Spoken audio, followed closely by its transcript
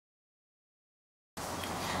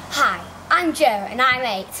I'm Joe and I'm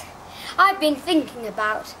 8. I've been thinking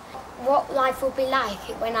about what life will be like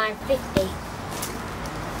when I'm 50.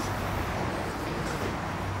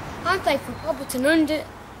 I play for Poppleton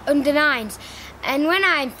under 9s, and when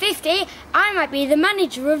I'm 50 I might be the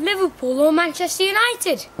manager of Liverpool or Manchester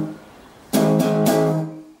United.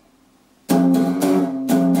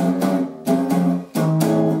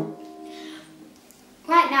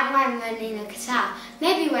 Right now I'm learning the guitar.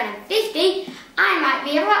 Maybe when I'm 50 I might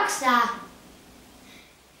be a rock star.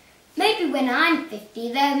 Maybe when I'm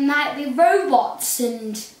 50 there might be robots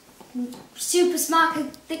and super smart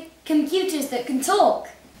computers that can talk.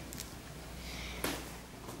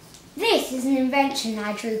 This is an invention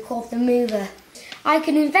I drew called the mover. I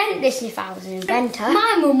could invent this if I was an inventor.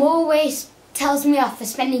 My mum always tells me off for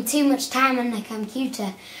spending too much time on the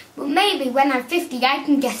computer. But maybe when I'm 50 I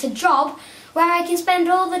can get a job where I can spend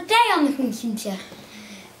all the day on the computer.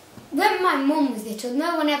 When my mum was little,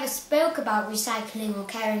 no one ever spoke about recycling or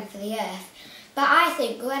caring for the earth. But I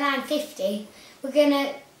think when I'm 50, we're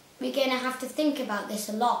gonna have to think about this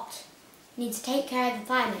a lot. We need to take care of the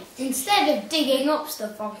planet. Instead of digging up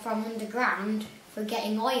stuff from underground for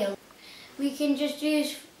getting oil, we can just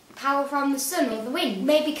use power from the sun or the wind.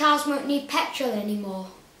 Maybe cars won't need petrol anymore.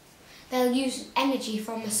 They'll use energy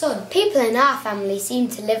from the sun. People in our family seem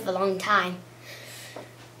to live a long time.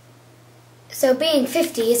 So being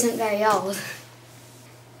 50 isn't very old.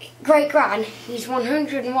 Great Gran, who's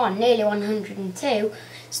 101, nearly 102,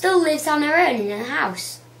 still lives on her own in her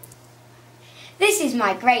house. This is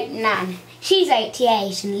my great nan. She's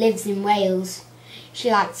 88 and lives in Wales.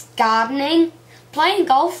 She likes gardening, playing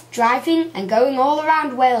golf, driving and going all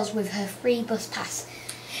around Wales with her free bus pass.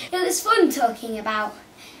 It was fun talking about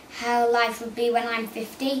how life would be when I'm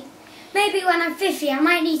 50. Maybe when I'm 50 I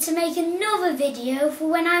might need to make another video for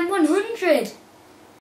when I'm 100.